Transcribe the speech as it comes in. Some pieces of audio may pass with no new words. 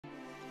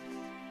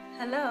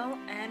Hello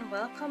and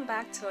welcome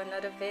back to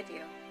another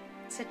video.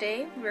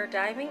 Today we're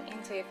diving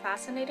into a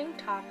fascinating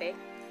topic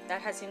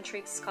that has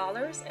intrigued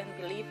scholars and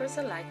believers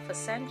alike for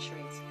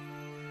centuries.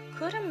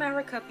 Could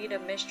America be the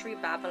mystery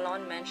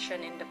Babylon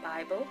mentioned in the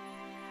Bible?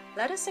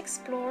 Let us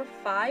explore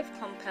 5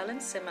 compelling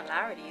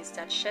similarities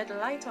that shed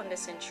light on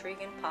this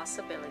intriguing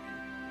possibility.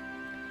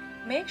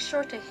 Make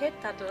sure to hit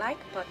that like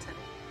button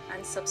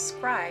and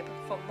subscribe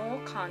for more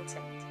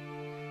content.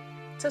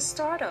 To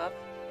start off,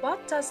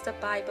 what does the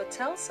Bible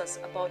tell us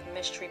about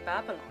Mystery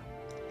Babylon?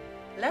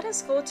 Let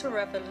us go to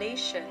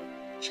Revelation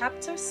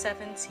chapter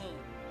 17.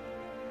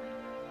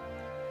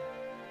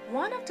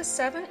 One of the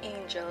 7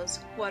 angels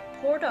who had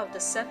poured out the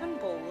 7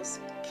 bowls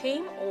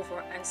came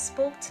over and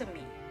spoke to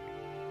me.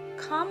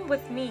 "Come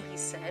with me," he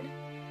said,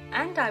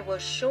 "and I will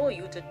show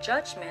you the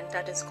judgment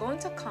that is going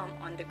to come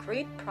on the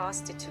great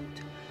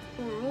prostitute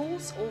who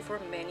rules over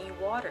many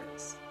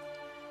waters.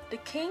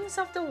 The kings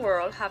of the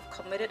world have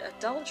committed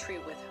adultery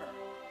with her,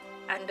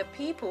 and the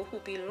people who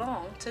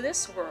belong to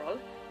this world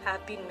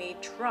have been made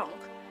drunk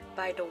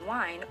by the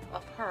wine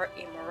of her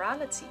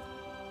immorality."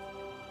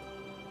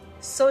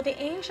 So the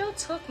angel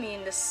took me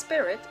in the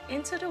spirit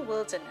into the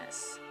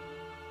wilderness.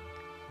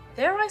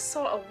 There I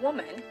saw a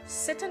woman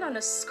sitting on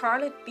a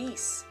scarlet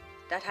beast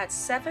that had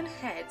 7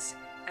 heads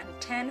and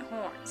 10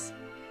 horns,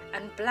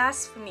 and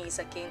blasphemies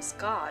against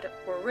God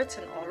were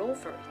written all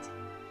over it.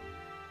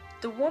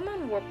 The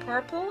woman wore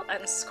purple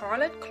and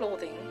scarlet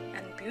clothing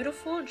and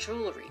beautiful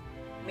jewelry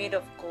made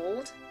of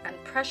gold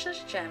and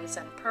precious gems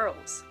and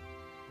pearls.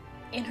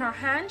 In her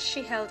hand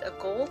she held a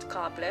gold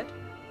goblet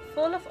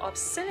full of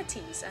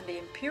obscenities and the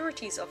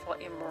impurities of her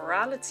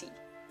immorality.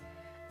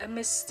 A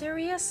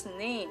mysterious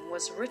name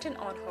was written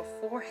on her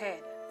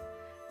forehead: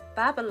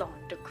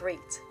 Babylon the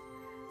Great,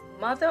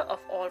 mother of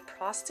all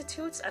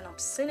prostitutes and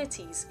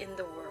obscenities in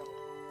the world.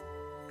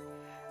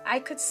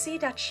 I could see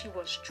that she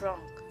was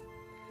drunk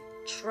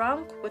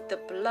with the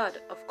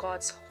blood of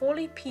God's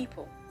holy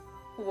people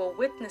who were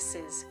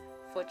witnesses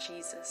for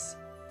Jesus.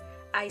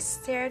 I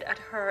stared at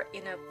her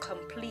in a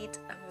complete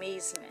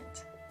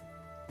amazement.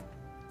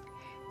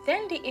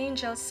 Then the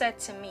angel said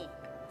to me,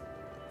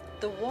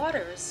 "The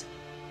waters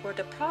where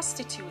the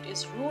prostitute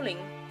is ruling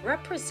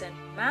represent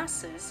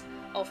masses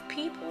of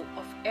people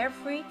of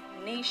every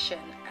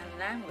nation and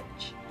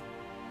language.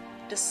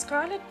 The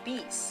scarlet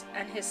beast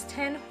and his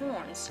 10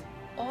 horns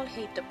all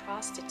hate the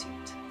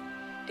prostitute.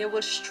 They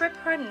will strip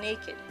her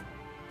naked,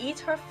 eat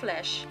her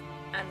flesh,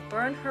 and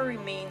burn her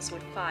remains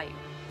with fire.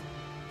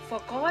 For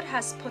God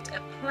has put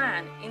a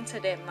plan into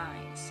their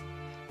minds,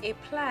 a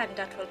plan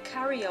that will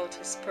carry out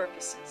his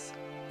purposes.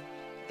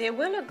 They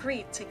will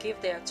agree to give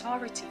their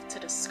authority to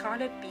the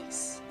scarlet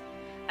beast,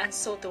 and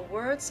so the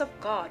words of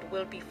God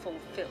will be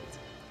fulfilled.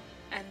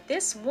 And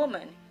this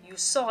woman you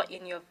saw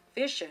in your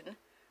vision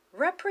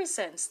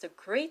represents the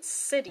great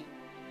city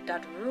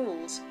that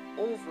rules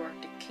over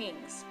the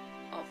kings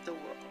of the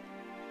world."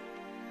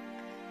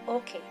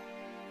 Okay,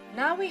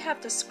 now we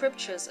have the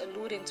scriptures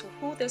alluding to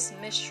who this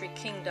mystery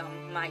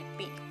kingdom might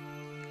be.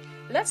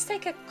 Let's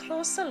take a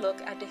closer look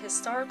at the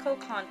historical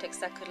context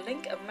that could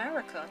link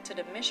America to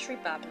the mystery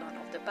Babylon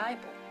of the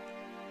Bible.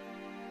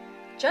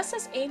 Just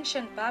as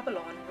ancient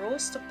Babylon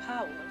rose to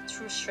power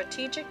through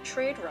strategic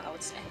trade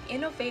routes and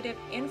innovative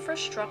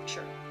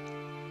infrastructure,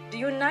 the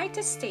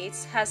United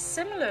States has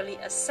similarly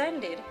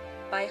ascended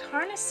by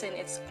harnessing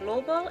its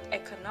global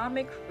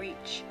economic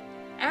reach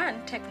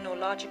and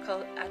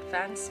technological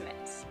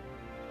advancements.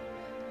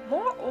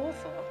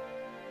 Moreover,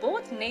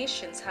 both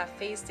nations have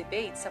faced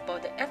debates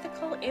about the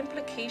ethical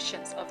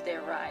implications of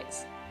their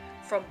rise,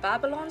 from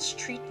Babylon's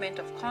treatment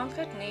of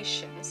conquered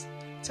nations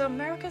to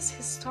America's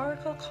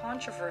historical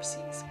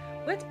controversies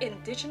with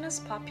indigenous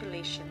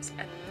populations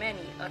and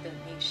many other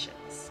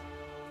nations.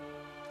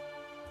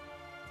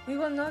 We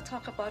will now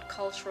talk about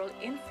cultural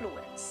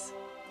influence.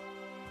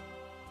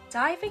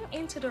 Diving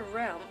into the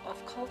realm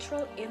of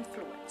cultural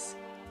influence,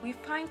 we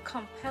find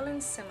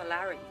compelling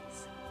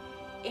similarities.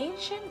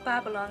 Ancient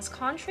Babylon's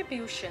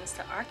contributions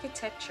to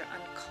architecture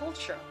and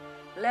culture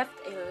left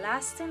a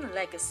lasting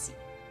legacy.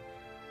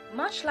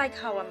 Much like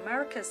how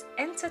America's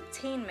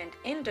entertainment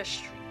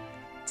industry,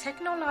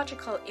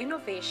 technological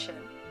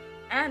innovation,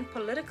 and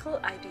political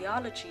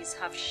ideologies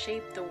have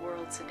shaped the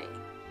world today.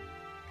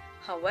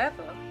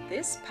 However,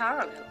 this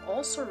parallel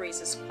also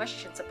raises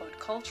questions about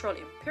cultural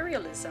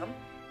imperialism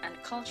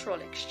and cultural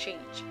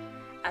exchange,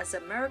 as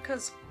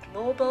America's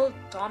global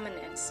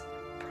dominance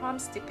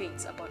prompts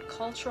debates about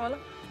cultural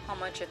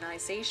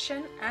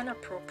homogenization and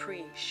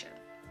appropriation.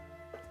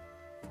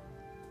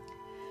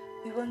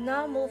 We will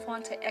now move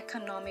on to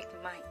economic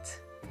might,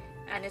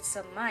 and it's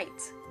a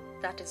might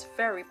that is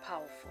very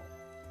powerful.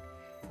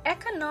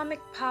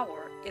 Economic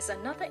power is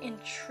another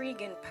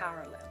intriguing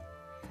parallel.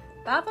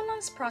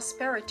 Babylon's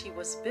prosperity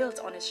was built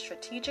on its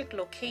strategic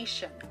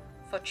location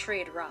for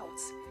trade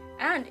routes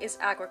and its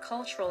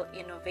agricultural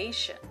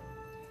innovation.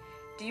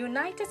 The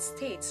United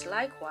States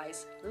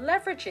likewise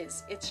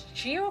leverages its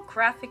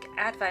geographic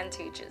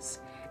advantages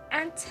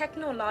and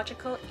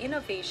technological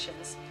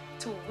innovations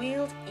to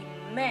wield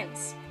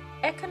immense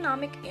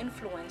economic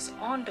influence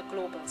on the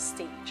global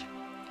stage.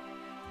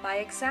 By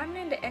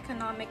examining the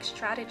economic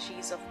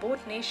strategies of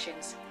both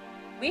nations,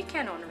 we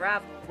can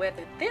unravel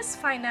whether this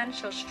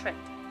financial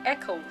strength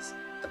echoes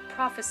the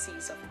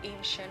prophecies of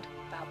ancient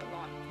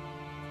Babylon.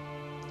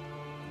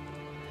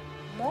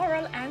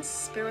 Moral and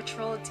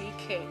spiritual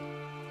decay.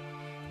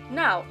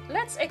 Now,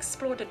 let's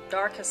explore the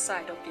darker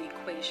side of the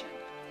equation: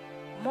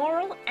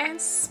 moral and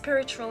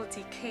spiritual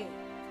decay.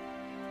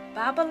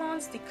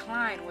 Babylon's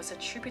decline was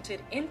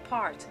attributed in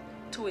part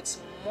to its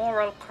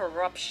moral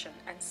corruption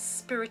and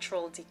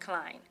spiritual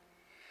decline.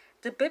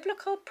 The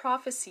biblical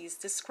prophecies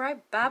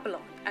describe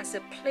Babylon as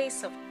a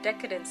place of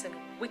decadence and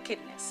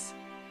wickedness.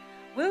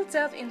 We'll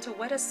delve into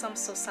whether some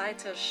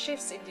societal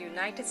shifts in the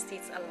United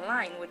States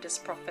align with this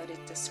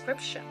prophetic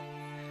description,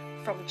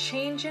 from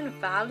changing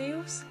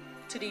values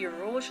to the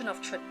erosion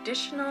of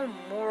traditional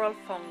moral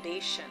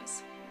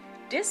foundations.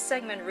 This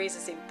segment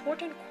raises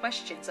important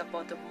questions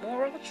about the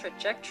moral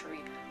trajectory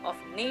of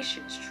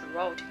nations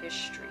throughout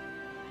history.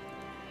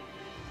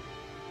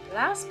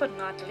 Last but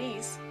not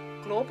least,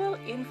 global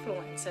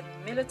influence and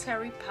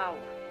military power.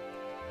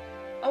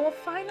 Our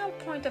final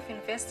point of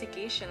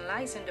investigation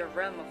lies in the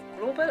realm of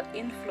global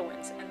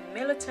influence and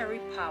military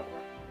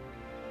power.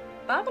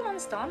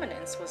 Babylon's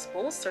dominance was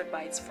bolstered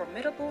by its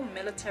formidable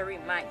military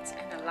might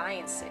and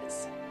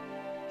alliances.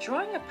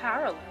 Drawing a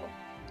parallel,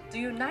 the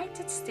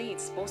United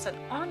States boasts an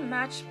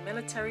unmatched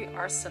military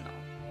arsenal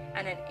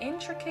and an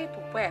intricate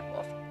web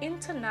of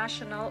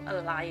international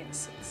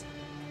alliances.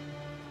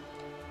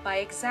 By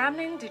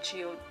examining the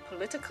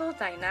geopolitical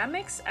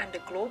dynamics and the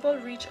global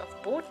reach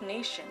of both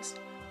nations,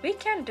 we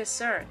can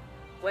discern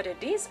whether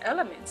these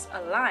elements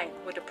align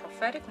with the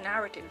prophetic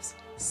narratives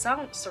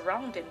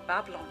surrounding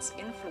Babylon's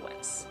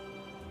influence.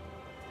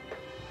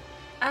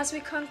 As we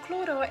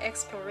conclude our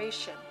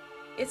exploration,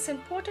 it's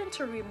important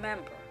to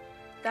remember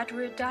that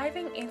we're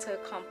diving into a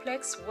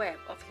complex web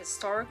of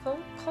historical,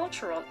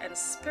 cultural, and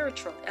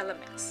spiritual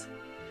elements.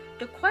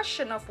 The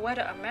question of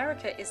whether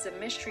America is the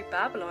mystery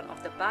Babylon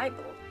of the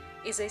Bible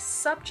is a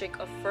subject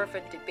of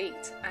fervent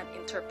debate and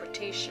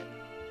interpretation.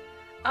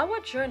 Our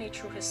journey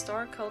through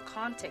historical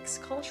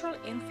context, cultural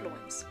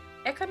influence,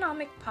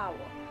 economic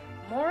power,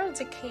 moral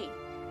decay,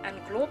 and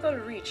global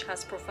reach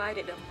has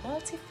provided a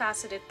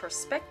multifaceted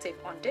perspective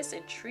on this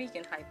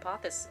intriguing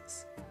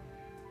hypothesis.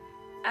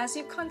 As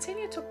you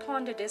continue to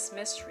ponder this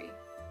mystery,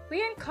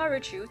 we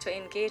encourage you to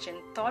engage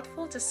in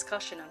thoughtful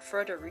discussion and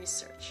further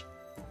research.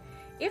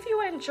 If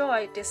you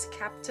enjoyed this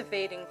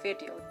captivating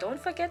video, don't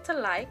forget to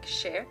like,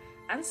 share,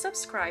 and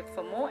subscribe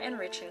for more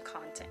enriching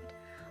content.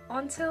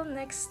 Until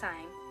next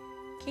time,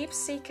 keep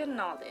seeking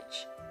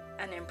knowledge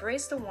and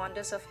embrace the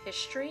wonders of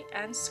history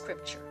and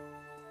scripture.